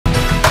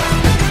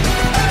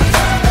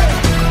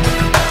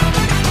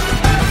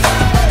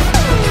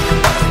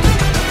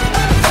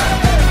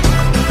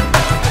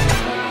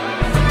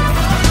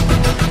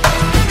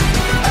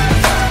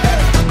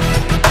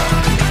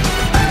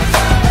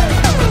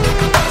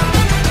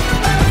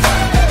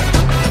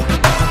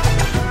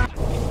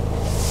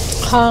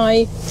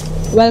Hi,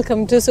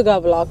 welcome to Suga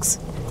vlogs.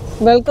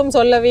 Welcome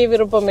சொல்லவே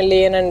விருப்பம் இல்லை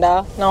ஏனண்டா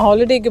நான்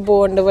ஹாலிடேக்கு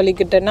போக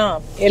வலிக்கிட்டேன்னா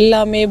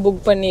எல்லாமே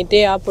புக் பண்ணிட்டு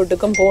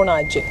ஏர்போர்ட்டுக்கும்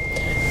போனாச்சு.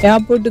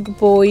 ஏர்போர்ட்டுக்கு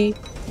போய்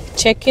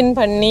செக்இன்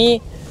பண்ணி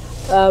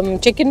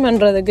செக்இன்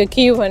பண்ணுறதுக்கு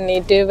கியூ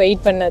பண்ணிட்டு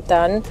வெயிட்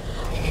பண்ணத்தான்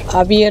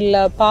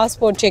அவியல்ல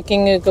பாஸ்போர்ட்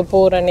செக்கிங்குக்கு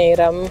போகிற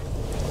நேரம்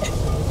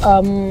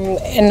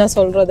என்ன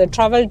சொல்கிறது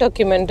ட்ராவல்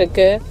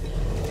டாக்குமெண்ட்டுக்கு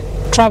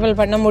ட்ராவல்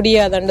பண்ண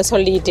முடியாதுன்னு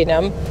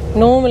சொல்லிட்டினோம்.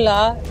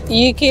 நார்மலாக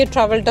UK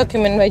travel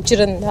document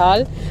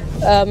வச்சுருந்தால்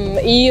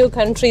EU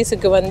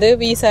கண்ட்ரீஸுக்கு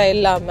visa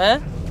இல்லாமல்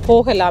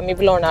போகலாம்.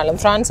 இவ்வளோ நாளும்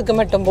ஃப்ரான்ஸுக்கு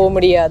மட்டும் போக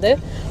முடியாது,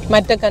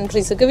 மற்ற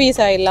கண்ட்ரீஸுக்கு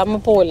வீசா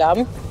இல்லாமல்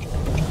போகலாம்.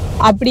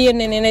 அப்படி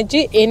என்ன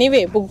நினச்சி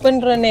எனிவே புக்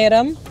பண்ணுற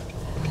நேரம்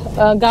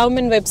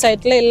கவர்மெண்ட்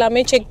வெப்சைட்டில்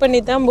எல்லாமே செக்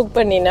பண்ணி தான் புக்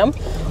பண்ணினோம்.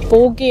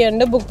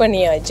 ஓகேன்னு புக்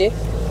பண்ணியாச்சு.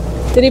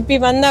 திருப்பி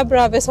வந்த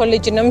அப்புறம்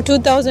சொல்லிச்சினோம்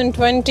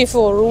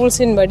 2024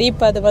 ரூல்ஸின் படி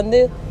இப்போ அது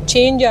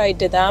சேஞ்ச்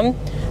ஆகிட்டு தான்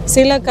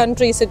சில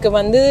கண்ட்ரீஸுக்கு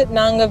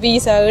நாங்கள்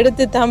வீசா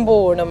எடுத்து தான்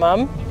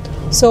போகணுமாம்.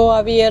 ஸோ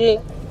அவியல்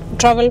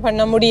ட்ராவல்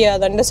பண்ண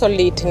முடியாதுன்னு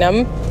சொல்லிட்டினோம்.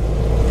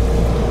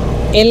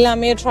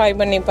 எல்லாமே ட்ரை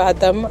பண்ணி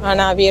பார்த்தோம்,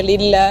 ஆனால் அவியல்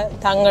இல்லை,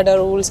 தங்களோட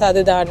ரூல்ஸ்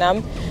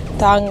அதுதானாம்,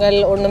 தாங்கள்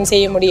ஒன்றும்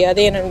செய்ய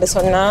முடியாது என்னென்று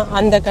சொன்னால்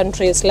அந்த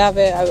கண்ட்ரீஸில்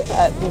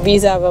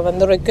வீசாவை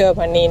ரெக்யூர்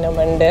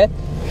பண்ணினோம்ண்டு.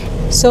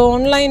 ஸோ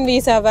ஆன்லைன்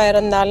வீசாவாக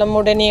இருந்தாலும்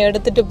உடனே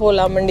எடுத்துகிட்டு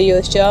போகலாம்னு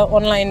யோசிச்சா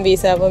ஆன்லைன்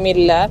வீசாவும்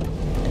இல்லை.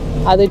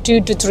 அது 2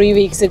 to 3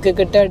 வீக்ஸுக்கு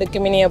கிட்ட எடுக்க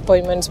மினி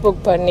அப்பாயின்மெண்ட்ஸ்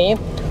புக் பண்ணி.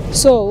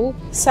 ஸோ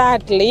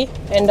சேட்லி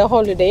என்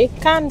ஹாலிடே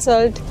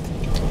கேன்சல்ட்.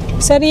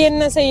 சரி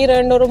என்ன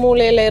செய்கிறேன்னு ஒரு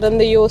மூலையில்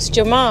இருந்து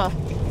யோசிச்சோமா,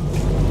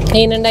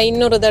 ஏனண்டா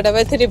இன்னொரு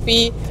தடவை திருப்பி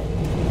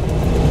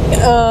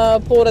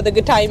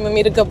போகிறதுக்கு டைமும்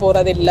இருக்க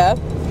போகிறதில்லை.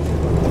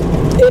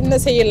 என்ன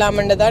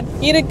செய்யலாம்னு தான்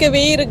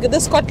இருக்கவே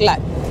இருக்குது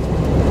ஸ்காட்லாண்ட்.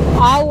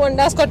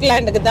 ஆகுண்டா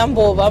ஸ்காட்லாண்டுக்கு தான்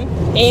போவோம்,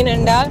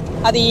 ஏனெண்டா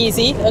அது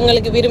ஈஸி,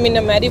 எங்களுக்கு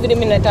விரும்பின மாதிரி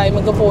விரும்பின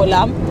டைமுக்கு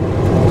போகலாம்.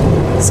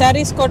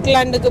 சரி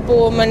ஸ்காட்லாண்டுக்கு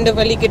போவோம்னு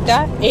வலிக்கிட்டா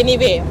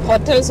எனிவே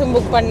ஹோட்டல்ஸும்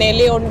புக்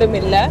பண்ணலே ஒன்றும்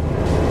இல்லை,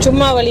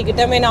 சும்மா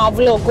வலிக்கிட்டோம். ஏன்னா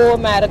அவ்வளோ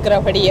கோவமாக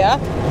இருக்கிறபடியா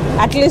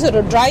அட்லீஸ்ட்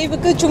ஒரு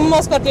டிரைவுக்கு சும்மா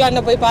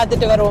ஸ்காட்லாண்டை போய்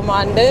பார்த்துட்டு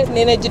வருவோமான்னு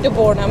நினைச்சிட்டு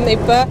போனோம்.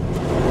 இப்போ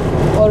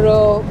ஒரு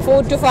 4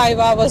 to 5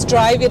 hours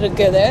டிரைவ்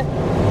இருக்குது.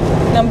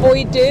 நான்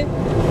போயிட்டு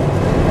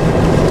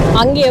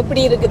அங்கே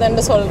எப்படி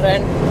இருக்குதுன்னு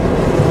சொல்கிறேன்.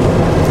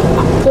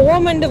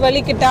 போமண்டு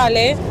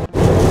வலிக்கிட்டாலே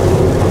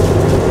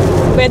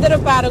வெதரை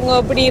பாருங்க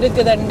எப்படி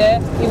இருக்குதுண்டு.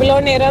 இவ்வளோ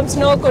நேரம்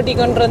ஸ்னோ கொட்டி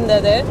கொண்டு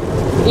இருந்தது,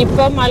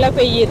 இப்போ மழை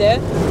பெய்யுது.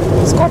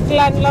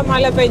 ஸ்காட்லாண்டில்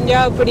மழை பெஞ்சா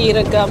இப்படி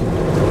இருக்கும்.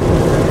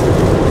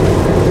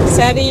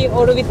 சரி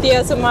ஒரு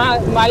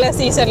வித்தியாசமாக மழை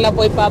சீசனில்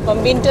போய்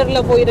பார்ப்போம்.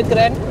 வின்டரில்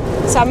போயிருக்கிறேன்,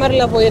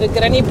 சம்மரில்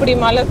போயிருக்கிறேன், இப்படி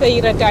மழை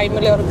பெய்கிற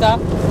டைமில் ஒருக்கா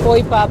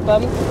போய்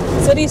பார்ப்போம்.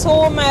 சரி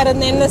சோமாக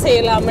இருந்து என்ன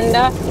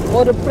செய்யலாம்னா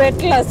ஒரு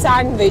பிரெட்டில்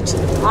சாண்ட்விச்,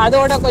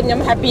 அதோட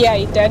கொஞ்சம் ஹாப்பி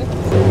ஆகிட்டேன்.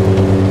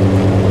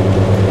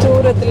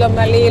 தூரத்தில்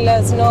மலையில்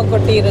ஸ்னோ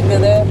கொட்டி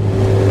இருக்குது,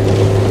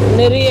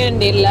 நிறைய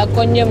இல்லை,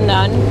 கொஞ்சம்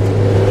நான்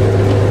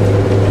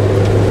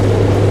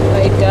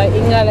ரைட்டா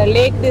இங்கால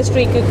லேக்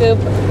டிஸ்ட்ரிக்டுக்கு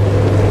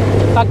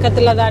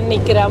பக்கத்தில் தான்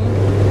நிற்கிறோம்,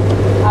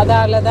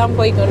 அதால் தான்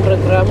போய்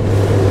கொண்டிருக்கிறோம்.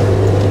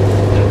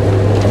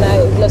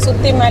 இதில்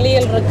சுற்றி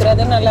மலையில்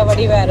இருக்கிறது நல்ல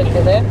வடிவாக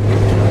இருக்குது.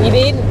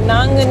 இதே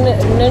நாங்கள்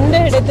நின்ற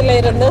இடத்துல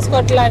இருந்த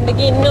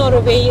ஸ்காட்லாண்டுக்கு இன்னும் ஒரு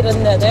வே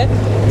இருந்தது,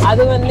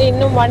 அது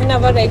இன்னும் 1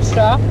 hour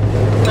எக்ஸ்ட்ரா.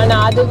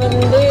 ஆனால் அது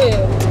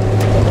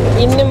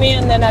இன்னுமே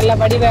அந்த நல்ல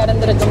வடிவாக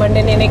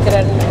இருந்திருக்குமென்னு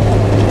நினைக்கிறேன்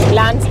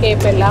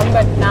லேண்ட்ஸ்கேப் எல்லாம்.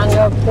 பட்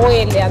நாங்கள்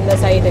போயில்லையே அந்த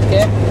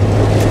சைடுக்கு.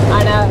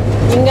 ஆனால்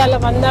இங்கால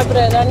வந்த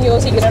அப்புறம் தான்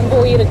யோசிக்கிறேன்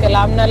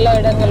போயிருக்கலாம், நல்ல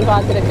இடங்கள்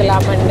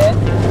பார்த்துருக்கலாமண்டு.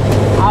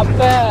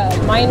 அப்போ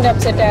மைண்ட்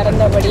அப்செட்டாக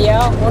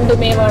இருந்தபடியாக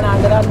ஒன்றுமே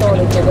வேணாண்டு தான்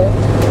தோணிச்சுது.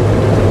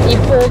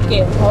 இப்போ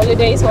ஓகே,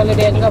 ஹாலிடே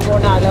எங்கே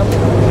போனாலும்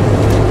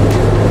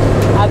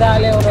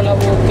அதாலே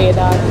ஓரளவு ஓகே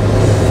தான்.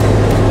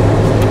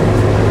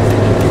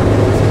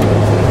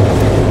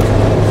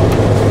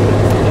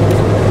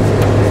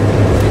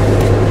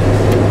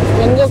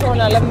 எங்கே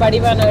போனாலும்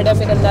வடிவான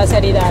இடம் இருந்தால்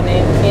சரிதானே,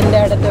 எந்த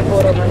இடத்துக்கு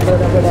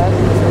போகிறோம்ன்றதை விட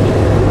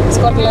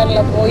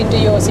ஸ்காட்லாண்டில் போயிட்டு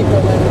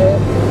யோசிப்போம்ண்டு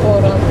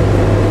போகிறோம்.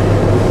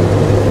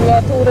 இங்கே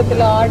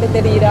தூரத்தில் ஆடு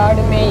தெரியுது,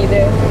 ஆடு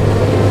மேயுது.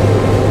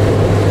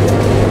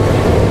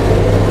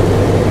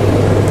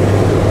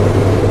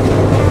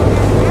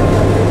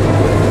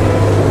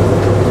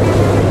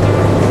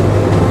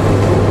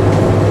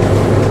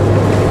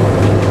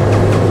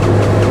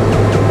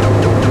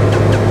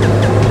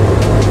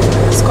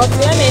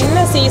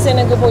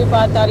 சீசனுக்கு போய்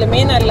பார்த்தாலுமே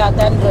நல்லா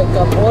தான்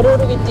இருக்கும். ஒரு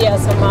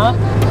வித்தியாசமாக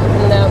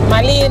இந்த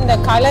மலையின்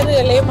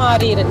கலர்களே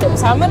மாறி இருக்கும்.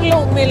 சம்மரில்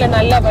உண்மையில்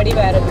நல்ல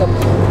வடிவாக இருக்கும்.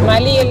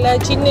 மலையில்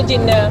சின்ன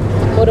சின்ன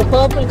ஒரு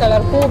பர்பிள்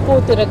கலர்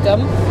பூத்து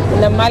இருக்கும்.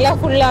 இந்த மலை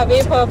ஃபுல்லாகவே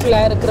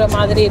பர்பிளாக இருக்கிற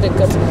மாதிரி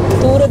இருக்கும்.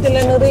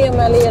 தூரத்தில் நிறைய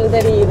மலைகள்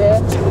தெரியுது.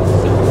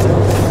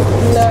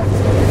 இந்த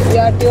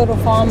யாட்டி ஒரு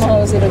ஃபார்ம்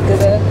ஹவுஸ்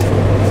இருக்குது.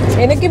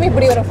 எனக்கும்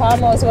இப்படி ஒரு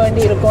ஃபார்ம் ஹவுஸ்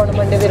வேண்டி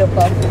இருக்கணும்னு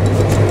விருப்பம்.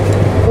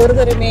 ஒரு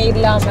தருமே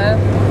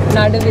இல்லாமல்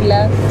நடுவில்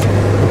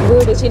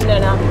வீடு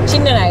சின்னனா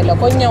இல்லை,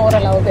 கொஞ்சம்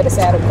ஓரளவு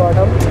பெருசாக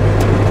இருக்கணும்.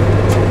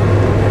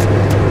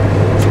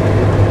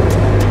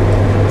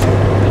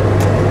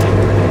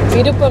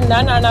 விருப்பம்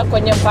தான், ஆனால்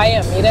கொஞ்சம்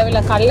பயம்.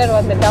 இரவில் கல்லர்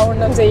வந்துட்டா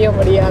ஒன்றும் செய்ய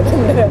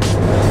முடியாதுன்னு.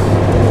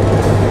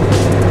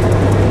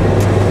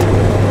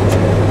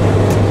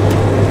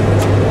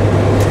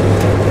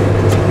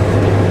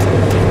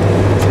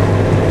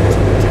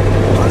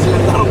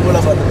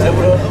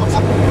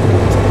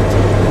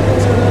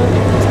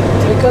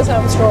 Because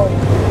I'm strong.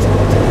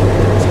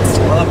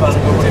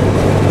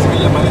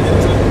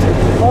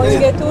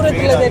 இங்கே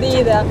தூரத்தில்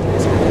தெரியுதா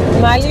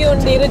மலை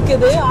ஒன்று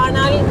இருக்குது,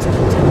 ஆனால்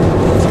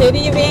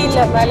தெரியவே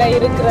இல்லை மலை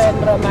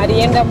இருக்கிறன்ற மாதிரி.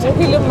 என்ற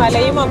முகிலும்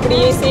மலையும்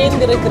அப்படியே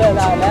சேர்ந்து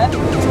இருக்கிறதால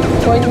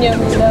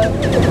கொஞ்சம்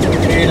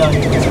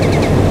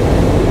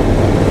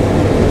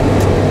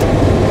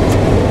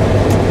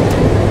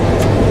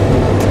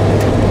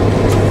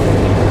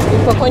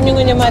இப்போ கொஞ்சம்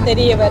கொஞ்சமாக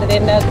தெரிய வருது.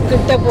 என்ன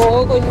கிட்ட போக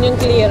கொஞ்சம்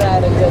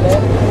கிளியராக இருக்குது.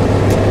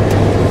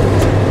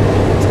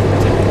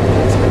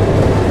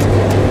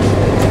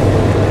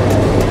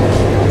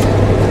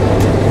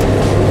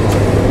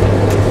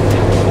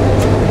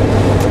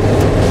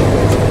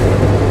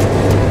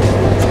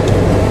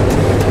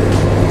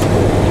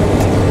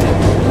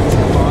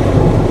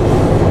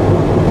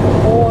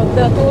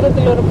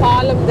 தூரத்தில் ஒரு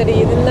பாலம்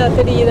தெரியுது, என்ன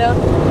தெரியுதா?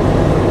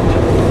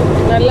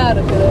 நல்லா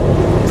இருக்குது.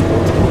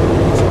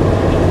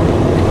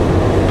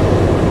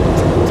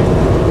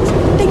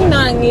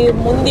 நான் இங்கே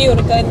முந்தி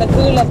ஒருக்க இந்த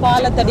கீழே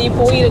பாலத்தடி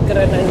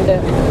போயிருக்கிறேன்.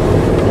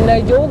 இந்த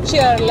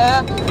யோக்ஷியரில்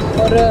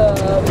ஒரு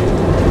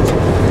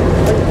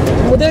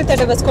முதல்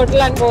தடவை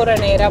ஸ்காட்லாந்து போகிற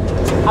நேரம்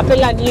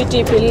அப்பெல்லாம்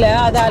யூடியூப் இல்லை,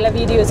 அதால்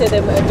வீடியோஸ்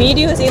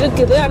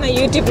இருக்குது, ஆனால்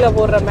யூடியூப்பில்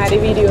போடுற மாதிரி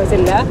வீடியோஸ்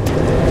இல்லை.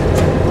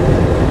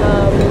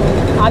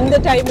 அந்த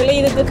டைமில்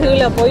இதுக்கு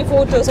கீழே போய்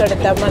ஃபோட்டோஸ்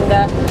எடுத்தோம். அந்த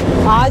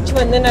ஆர்ச்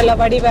வந்து நல்ல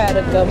வடிவாக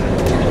இருக்கும்.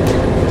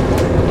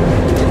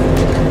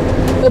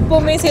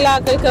 எப்போவுமே சில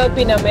ஆக்கள்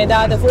கேட்பினோம்,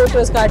 ஏதாவது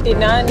ஃபோட்டோஸ்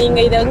காட்டினா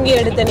நீங்கள் இதை அங்கே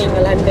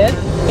எடுத்தனீங்களான்ட்டு.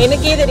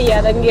 எனக்கே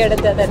தெரியாது அங்கே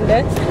எடுத்ததுண்டு.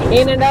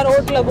 ஏனெண்டா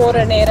ரோட்டில்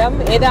போகிற நேரம்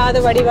ஏதாவது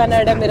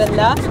வடிவான இடம்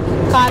இருந்தால்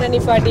காரை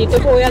நிப்பாட்டிட்டு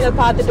போய் அதை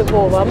பார்த்துட்டு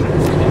போவோம்.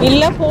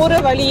 இல்லை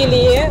போகிற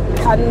வழியிலேயே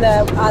அந்த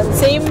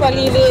சேம்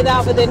வழியிலே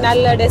ஏதாவது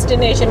நல்ல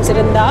டெஸ்டினேஷன்ஸ்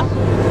இருந்தால்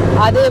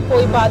அது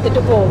போய்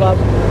பார்த்துட்டு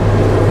போவோம்.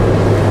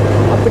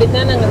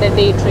 அப்படித்தான் நாங்கள்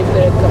டே ட்ரிப்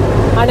இருக்கோம்.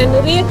 ஆனால்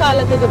நிறைய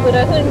காலத்துக்கு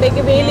பிறகு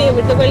இன்றைக்கு வேலையை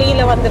விட்டு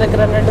வெளியில்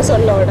வந்திருக்கிறேன்னு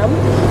சொல்லணும்.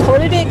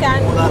 ஹாலிடே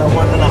கேன்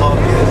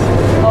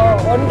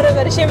 1.5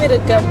 வருஷம்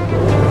இருக்கு.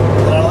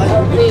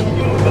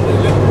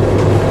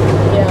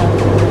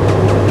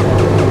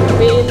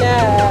 வேலை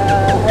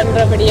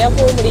என்றபடியாக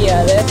போக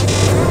முடியாது.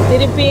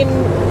 திருப்பி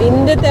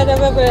இந்த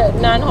தடவை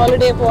நான்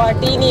ஹாலிடே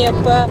போகாட்டி நீ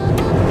எப்போ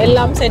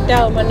எல்லாம் செட்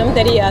ஆகும்னும்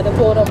தெரியாது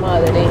போகிற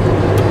மாதிரி.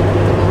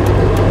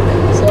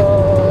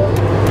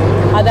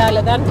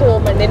 அதால தான்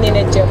போகணும்னு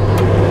நினைச்சோம்.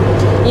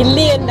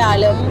 இல்லை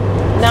என்றாலும்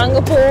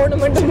நாங்கள்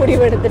போகணுமென்று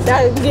முடிவெடுத்துட்டா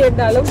இங்கே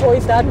இருந்தாலும்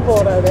போய்த்தான்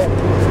போகிறது.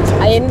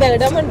 எந்த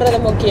இடம்ன்றது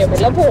முக்கியம்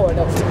இல்லை,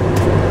 போகணும்.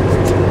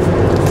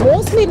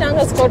 மோஸ்ட்லி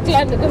நாங்கள்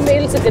ஸ்காட்லாண்டுக்கு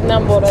வேல்ஸுக்கு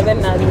தான் போகிறது.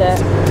 அந்த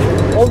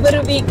ஒவ்வொரு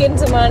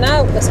வீக்கெண்ட்ஸுமான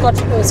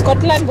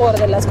ஸ்காட்லாந்து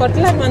போகிறதில்ல.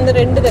 ஸ்காட்லாந்து வந்து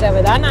 2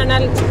 தடவை தான்,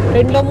 ஆனால்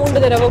 2-3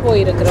 தடவை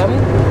போயிருக்கிறோம்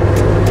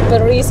இப்போ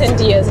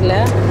ரீசெண்ட் இயர்ஸில்.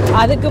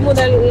 அதுக்கு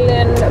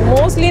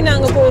மோஸ்ட்லி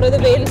நாங்கள் போகிறது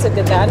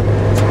வேல்ஸுக்கு தான்.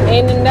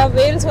 ஏன்னா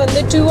வேல்ஸ் வந்து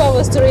 2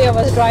 hours 3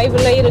 hours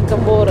டிரைவில்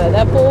இருக்கும் போகிறது.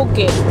 அப்போ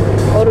ஓகே,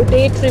 ஒரு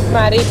டே ட்ரிப்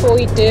மாதிரி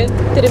போயிட்டு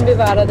திரும்பி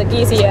வர்றதுக்கு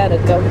ஈஸியாக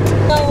இருக்கும்.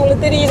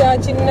 உங்களுக்கு தெரியுதா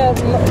சின்ன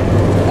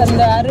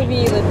அந்த அருவி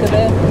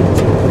இருக்குது,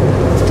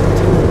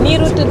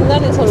 நீரூற்றுன்னு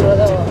தான் நீ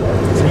சொல்கிறதோ?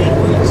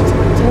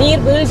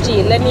 நீர் வீழ்ச்சி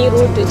இல்லை,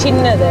 நீரூற்று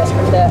சின்னது,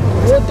 அந்த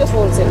வாட்டர்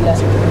ஃபால்ஸ் இல்லை.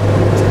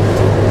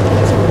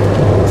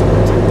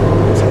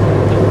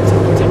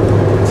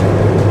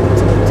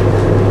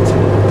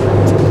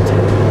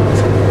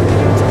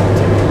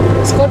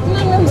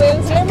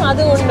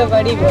 அது ஒன்று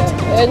வடிவு.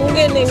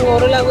 எங்கே நீங்கள்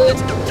ஓரளவு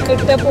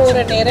கிட்ட போகிற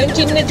நேரம்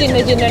சின்ன சின்ன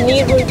சின்ன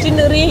நீர்வீழ்ச்சி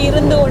நிறைய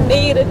இருந்து கொண்டே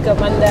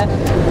இருக்கும். அந்த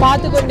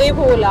பார்த்து கொண்டே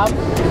போகலாம்,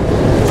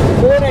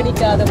 போர்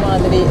அடிக்காத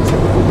மாதிரி.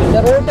 இந்த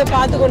ரோட்டை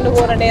பார்த்து கொண்டு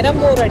போகிற நேரம்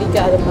போர்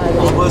அடிக்காத மாதிரி.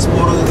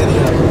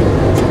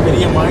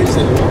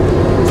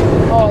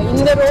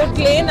 இந்த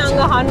ரோட்லேயே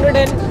நாங்கள்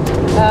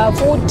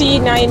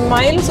 149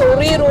 miles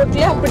ஒரே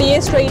ரோட்லேயே அப்படியே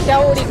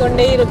ஸ்ட்ரைட்டாக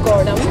ஓடிக்கொண்டே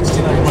இருக்கணும்.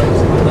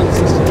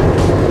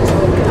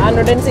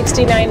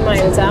 169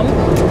 miles.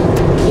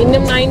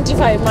 இன்னும்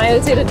 95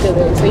 miles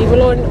இருக்குது. இப்போ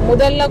இவ்வளோ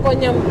முதல்ல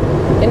கொஞ்சம்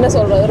என்ன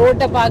சொல்கிறது,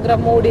 ரோட்டை பார்க்குற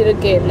மூடு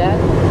இருக்கே இல்லை.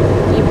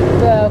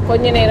 இப்போ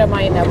கொஞ்ச நேரம்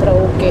ஆயின அப்புறம்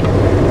ஓகே.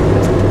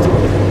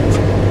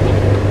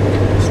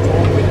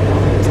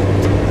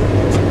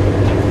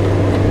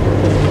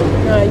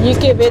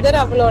 யூகே வெதர்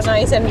அவ்வளோ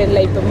நைஸ் அண்ட்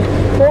இல்லை. இப்போ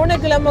போன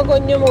கிழமை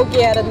கொஞ்சம்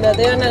ஓகேயாக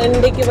இருந்தது, ஆனால்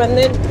இன்றைக்கு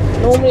வந்து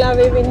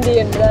நார்மலாகவே விண்டி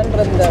என்றுதான்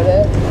இருந்தது.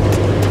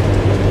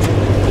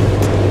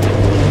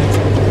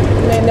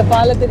 இந்த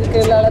பாலத்துக்கு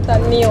கீழால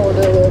தண்ணி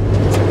ஓடுது.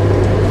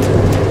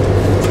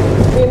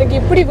 எனக்கு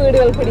இப்படி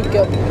வீடுகள்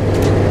பிடிக்கும்,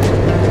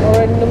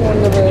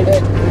 2-3 வீடு.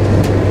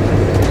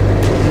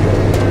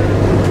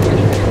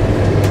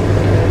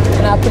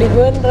 அப்படி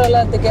வேணுன்ற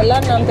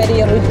எல்லாத்துக்கெல்லாம் நான் பெரிய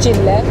ருச்சி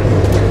இல்லை,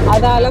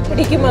 அதால்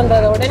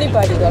பிடிக்குமன்றதை உடனே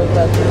பாடி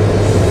கொள்றது.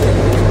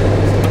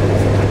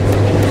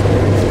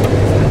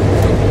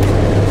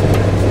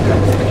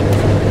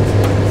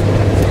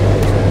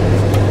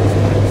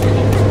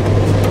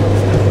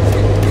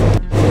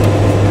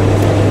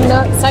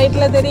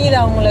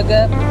 அவங்களுக்கு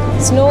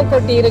ஸ்னோ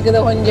கொட்டி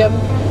இருக்குது கொஞ்சம்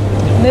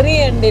நிறைய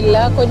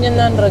இல்லை கொஞ்சம்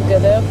தான்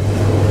இருக்குது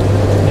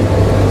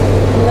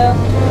இந்த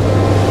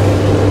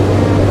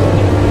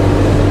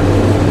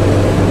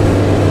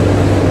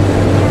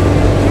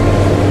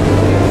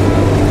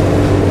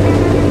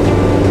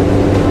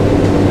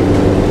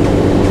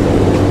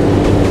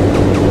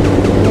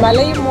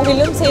மலையும்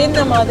முகிலும்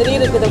சேர்ந்த மாதிரி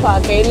இருக்குது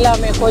பார்க்க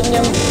எல்லாமே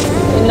கொஞ்சம்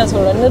என்ன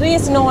சொல்ற நிறைய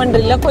ஸ்னோ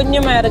இல்லை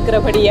கொஞ்சமா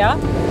இருக்கிறபடியா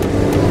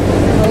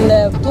அந்த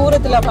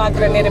தூரத்தில்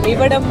பார்க்குற நேரம்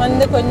இவ்விடம்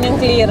வந்து கொஞ்சம்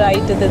கிளியர்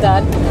ஆயிட்டது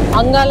தான்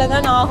அங்கால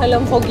தான்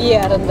ஆகலம் பொகியா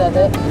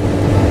இருந்தது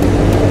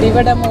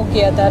இவ்விடம்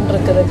ஓகேயா தான்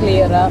இருக்குது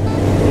கிளியரா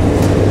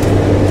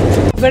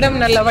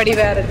இவ்விடம் நல்ல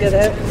வடிவாக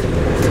இருக்குது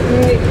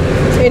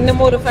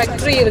இன்னும் ஒரு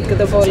ஃபேக்ட்ரி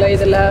இருக்குது போல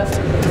இதில்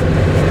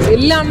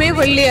எல்லாமே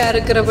வெள்ளையா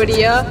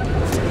இருக்கிறபடியா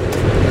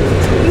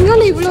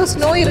இங்கால இவ்வளோ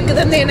ஸ்னோ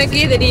இருக்குதுன்னு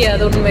எனக்கே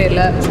தெரியாது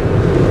உண்மையில்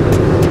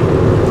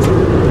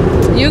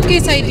யூகே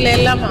சைட்ல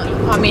எல்லாம்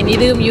ஐ மீன்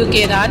இதுவும்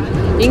யூகே தான்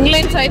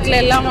இங்கிலாந்து சைட்ல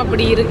எல்லாம்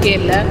அப்படி இருக்கே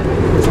இல்லை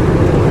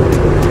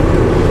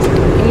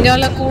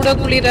இங்கால கூட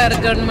குளிரா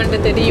இருக்குன்னு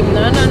தெரியும்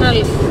தான்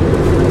ஆனால்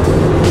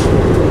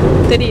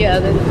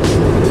தெரியாது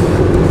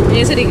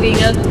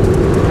பேசுறீங்க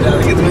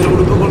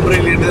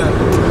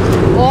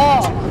ஓ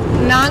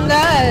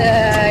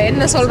நாங்கள்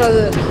என்ன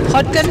சொல்கிறது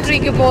ஹாட்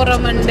கண்ட்ரிக்கு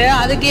போகிறோம்ண்டு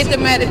அதுக்கேற்ற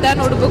மாதிரி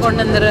தான் உடுப்பு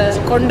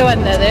கொண்டு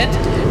வந்தது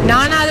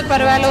நானும் அது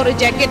பரவாயில்ல ஒரு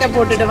ஜாக்கெட்டை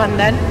போட்டுட்டு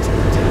வந்தேன்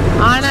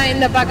ஆனால்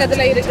இந்த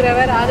பக்கத்தில்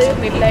இருக்கிறவர்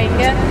அதுவும் இல்லை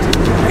இங்கே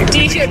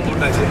டிஷர்ட்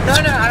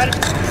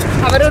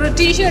அவர் ஒரு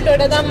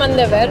டிஷர்ட்டோட தான்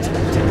வந்தவர்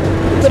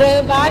ஒரு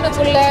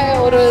பேனுக்குள்ள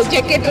ஒரு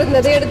ஜாக்கெட்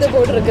இருந்ததை எடுத்து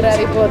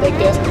போட்டிருக்கிறார்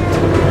இப்போதைக்கு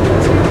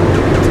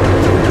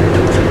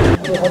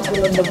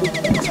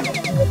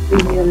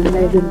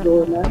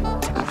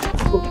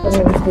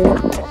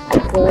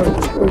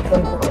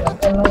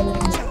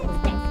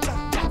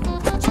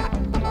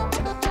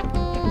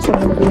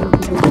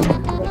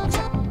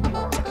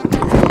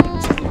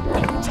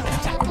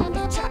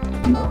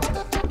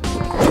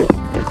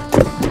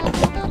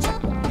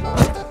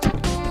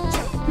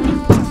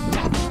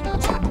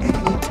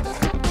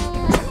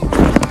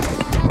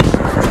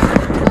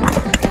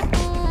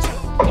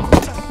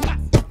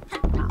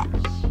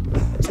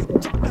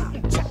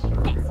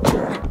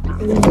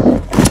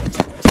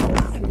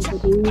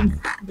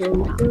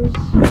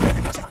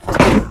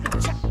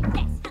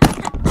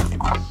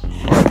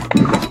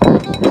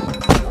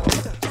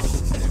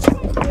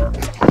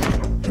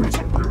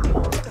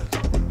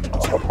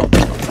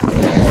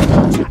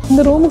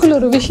இந்த ரூமுக்குள்ள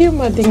ஒரு விஷயம்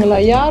பார்த்தீங்களா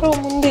யாரோ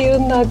முந்தி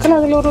இருந்தாக்கள்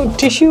அதில் ஒரு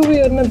டிஷ்யூ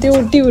எண்ணத்தையும்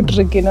ஒட்டி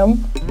விட்டுருக்கணும்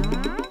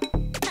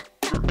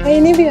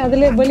எனிவே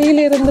அதில்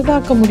வெளியில இருந்து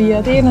பார்க்க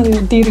முடியாது ஏன் அது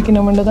ஒட்டி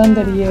இருக்கணும்னு தான்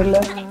தெரியல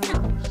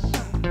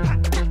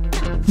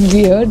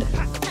வியர்ட்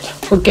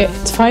ஓகே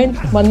இட்ஸ் ஃபைன்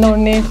வந்த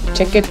உடனே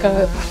ஜாக்கெட்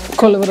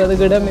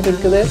கொழுவுறதுக்கு இடம்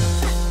இருக்குது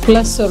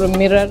ப்ளஸ் ஒரு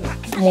மிரர்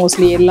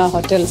மோஸ்ட்லி எல்லா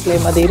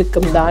ஹோட்டல்ஸ்லேயும் அது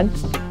இருக்கும் தான்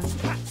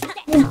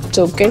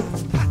இட்ஸ் ஓகே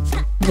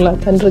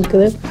இதெல்லாம் தான்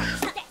இருக்குது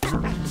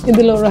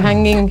இதில் ஒரு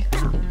ஹேங்கிங்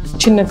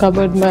சின்ன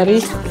கபர்ட் மாதிரி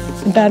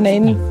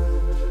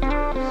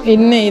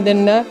என்ன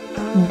இதுன்னா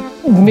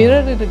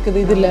மிரர் இருக்குது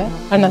இதில்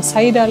ஆனால்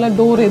சைடால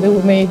டோர்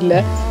எதுவுமே இல்லை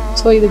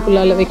ஸோ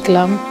இதுக்குள்ளால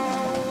வைக்கலாம்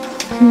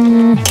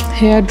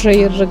ஹேர்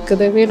ட்ரையர்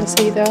இருக்குது வேலை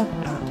செய்தா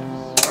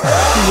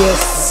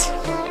எஸ்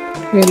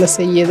வேலை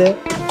செய்யுது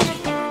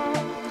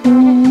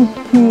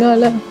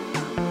இங்கால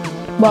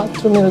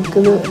பாத்ரூம்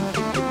இருக்குது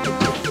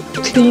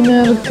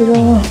க்ளீனாக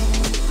இருக்குதா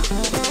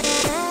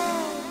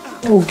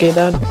ஓகே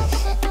தான்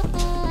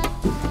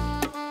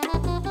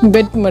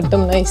பெட்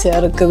மட்டும் நைஸாக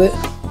இருக்குது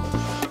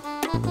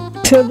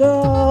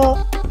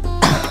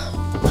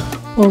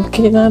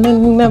ஓகே நான்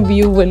என்ன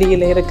வியூ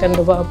வெளியில்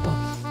இருக்கேன்னு பார்ப்போம்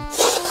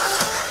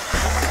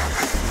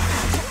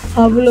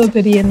அவ்வளோ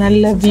பெரிய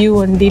நல்ல வியூ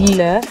ஒன்று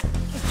இல்லை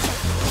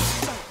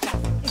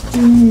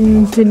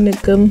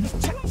பின்னுக்கும்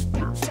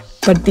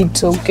பட்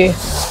இட்ஸ் ஓகே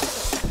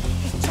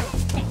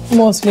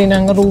மோஸ்ட்லி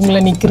நாங்கள்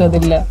ரூமில் நிற்கிறது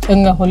இல்லை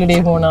எங்கே ஹாலிடே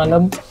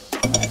போனாலும்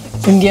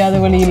எங்கேயாவது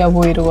வெளியில்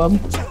போயிடுவோம்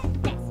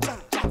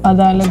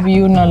அதால்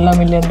வியூ நல்லா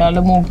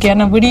இல்லைன்றாலும் ஓகே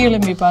ஆனால் விடிய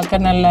எழும்பி பார்க்க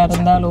நல்லா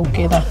இருந்தாலும்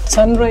ஓகே தான்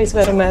சன்ரைஸ்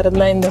வர மாதிரி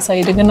இருந்தால் இந்த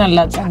சைடுக்கு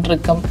நல்லா தான்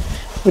இருக்கும்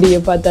விடிய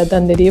பார்த்தா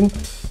தான் தெரியும்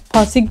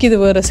பசிக்குது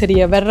வேறு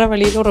சரியா வர்ற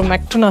வழியில் ஒரு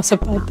மெக்டனாஸை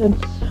பார்த்தேன்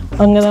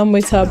அங்கே தான்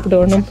போய்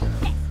சாப்பிடணும்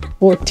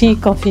ஓ டீ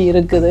காஃபி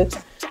இருக்குது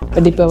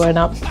பட் இப்போ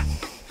வேணாம்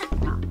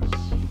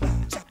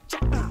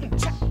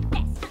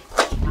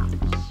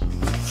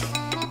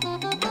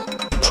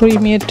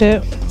ப்ரீமியட்டு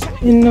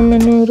என்ன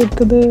மெனு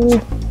இருக்குது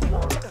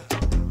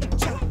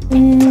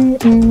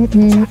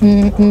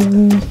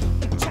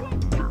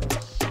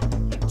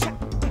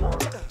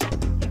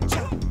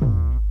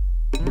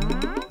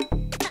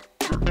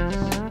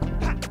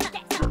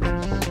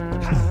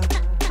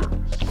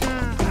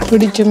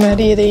பிடிச்ச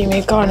மாதிரி எதையுமே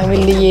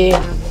காணவில்லையே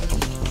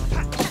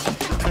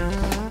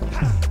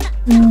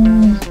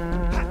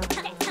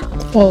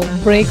ஓ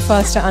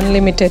பிரேக்ஃபாஸ்ட்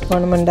அன்லிமிட்டெட்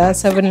வேணுமெண்டா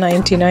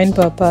 $7.99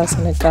 per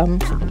பர்சனுக்காம்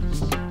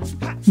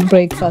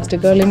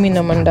பிரேக்ஃபாஸ்ட்டுக்கு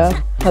எளிமினமெண்டா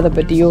அதை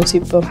பற்றி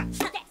யோசிப்போம்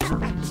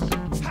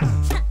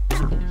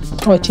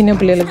ஓ சின்ன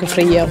பிள்ளைகளுக்கு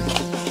ஃப்ரீயா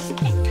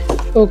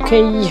ஓகே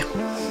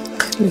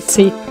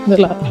see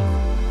இதெல்லாம்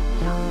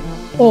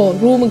ஓ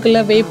ரூமுக்குள்ள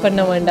வெயிட்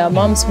பண்ண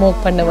வேண்டாமாம்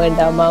ஸ்மோக் பண்ண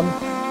வேண்டாமாம்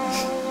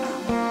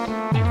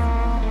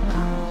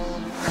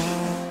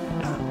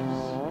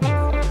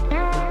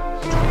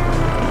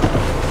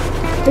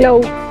ஹலோ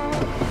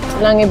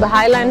நாங்கள் இப்போ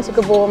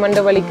ஹைலாண்ட்ஸுக்கு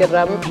போவோம்னு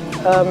வலிக்கிறோம்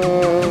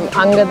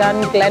அங்கே தான்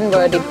கிளன்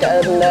வேர்டிக்ட்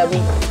அந்த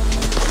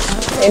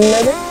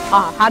என்னது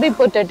ஹாரி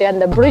பாட்டர்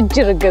அந்த பிரிட்ஜ்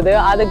இருக்குது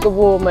அதுக்கு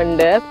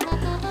போவோம்ண்டு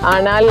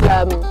ஆனால்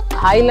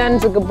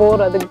ஹைலாண்ட்ஸுக்கு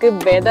போகிறதுக்கு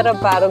வெதரை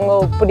பாருங்க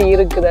இப்படி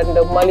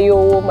இருக்குதுண்டு மலையோ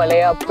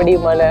மலையா அப்படி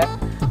மலை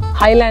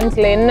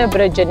ஹைலாண்ட்ஸில் என்ன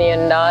பிரச்சனை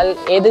என்றால்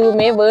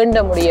எதுவுமே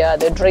வேண்ட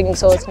முடியாது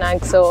ட்ரிங்க்ஸோ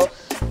ஸ்நாக்ஸோ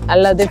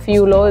அல்லது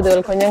ஃபியூலோ இது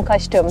கொஞ்சம்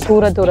கஷ்டம்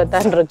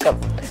தூரத்தான் இருக்கும்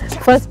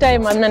ஃபர்ஸ்ட்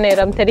டைம் அந்த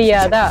நேரம்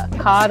தெரியாதா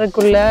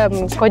காருக்குள்ளே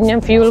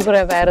கொஞ்சம் ஃபியூல்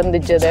குறைவாக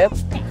இருந்துச்சுது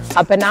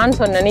அப்போ நான்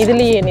சொன்னேன்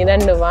இதுலேயே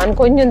நிரண்டுவான்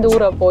கொஞ்சம்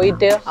தூரம்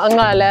போயிட்டு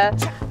அங்கால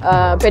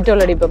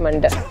பெட்ரோல்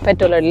அடிப்பமெண்டு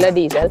பெட்ரோல் இல்லை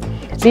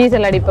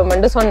டீசல்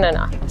அடிப்பமெண்டு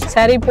சொன்னேன்னா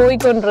சரி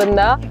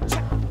போய்கொண்டிருந்தா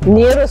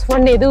நியரஸ்ட்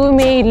ஃபண்ட்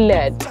எதுவுமே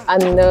இல்லை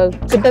அந்த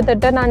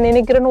கிட்டத்தட்ட நான்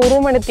நினைக்கிறேன்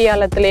 1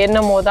 மணித்தியாலத்தில்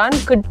என்னமோ தான்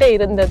கிட்ட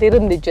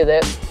இருந்துச்சுது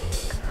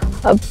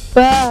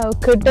அப்போ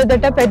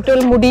கிட்டத்தட்ட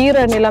பெட்ரோல்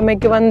முடிகிற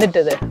நிலைமைக்கு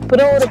வந்துட்டுது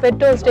அப்புறம் ஒரு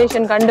பெட்ரோல்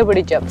ஸ்டேஷன்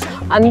கண்டுபிடிச்சோம்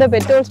அந்த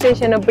பெட்ரோல்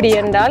ஸ்டேஷன் எப்படி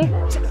என்றால்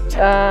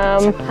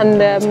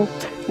அந்த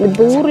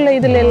ஊரில்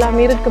இதில் எல்லாம்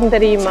இருக்கும்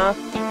தெரியுமா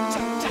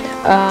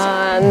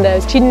அந்த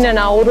சின்ன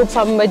நான் ஒரு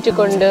பம்ப்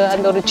வச்சுக்கொண்டு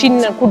அந்த ஒரு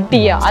சின்ன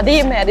குட்டியா அதே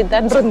மாதிரி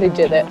தான்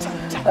இருந்துச்சுது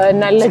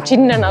நல்ல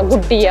சின்னனா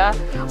குட்டியா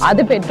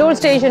அது பெட்ரோல்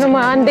ஸ்டேஷனும்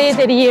ஆண்டே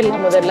தெரியல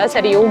முதல்ல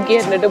சரி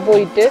ஓகேன்னுட்டு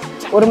போயிட்டு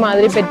ஒரு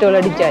மாதிரி பெட்ரோல்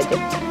அடிச்சாச்சு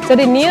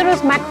சரி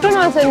நியரஸ்ட்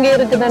மெக்டொனால்ட்ஸ் எங்கே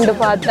இருக்குதுன்னு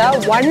பார்த்தா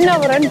 1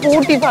 hour and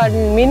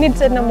 45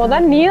 minutes என்னமோ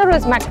தான்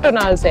நியரஸ்ட்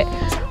மெக்டொனால்ட்ஸே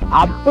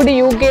அப்படி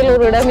யூகேல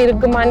ஒரு இடம்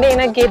இருக்குமான்னு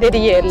எனக்கே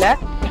தெரியல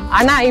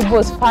ஆனா இட்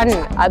வாஸ் ஃபன்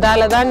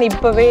அதால தான்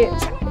இப்பவே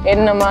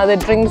என்ன மாதிரி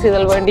ட்ரிங்க்ஸ்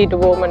இதில் வேண்டிட்டு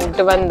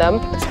போவோம்ட்டு வந்தோம்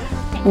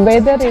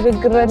வெதர்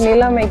இருக்கிற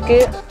நிலைமைக்கு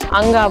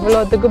அங்கே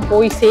அவ்வளோத்துக்கு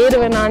போய்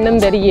சேருவேனான்னு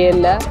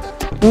தெரியல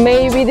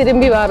மேபி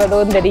திரும்பி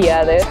வர்றதும்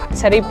தெரியாது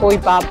சரி போய்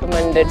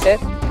பார்ப்போம்ன்ட்டு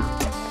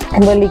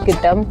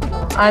வலிக்கிட்டோம்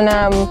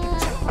ஆனால்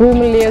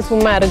ரூம்லேயே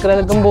சும்மா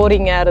இருக்கிறதுக்கும்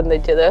போரிங்காக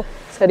இருந்துச்சு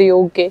சரி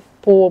ஓகே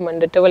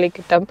போவோம்ன்ட்டு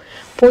வலிக்கிட்டோம்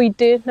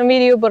போயிட்டு நான்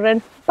வீடியோ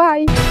போடுறேன்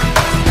பாய்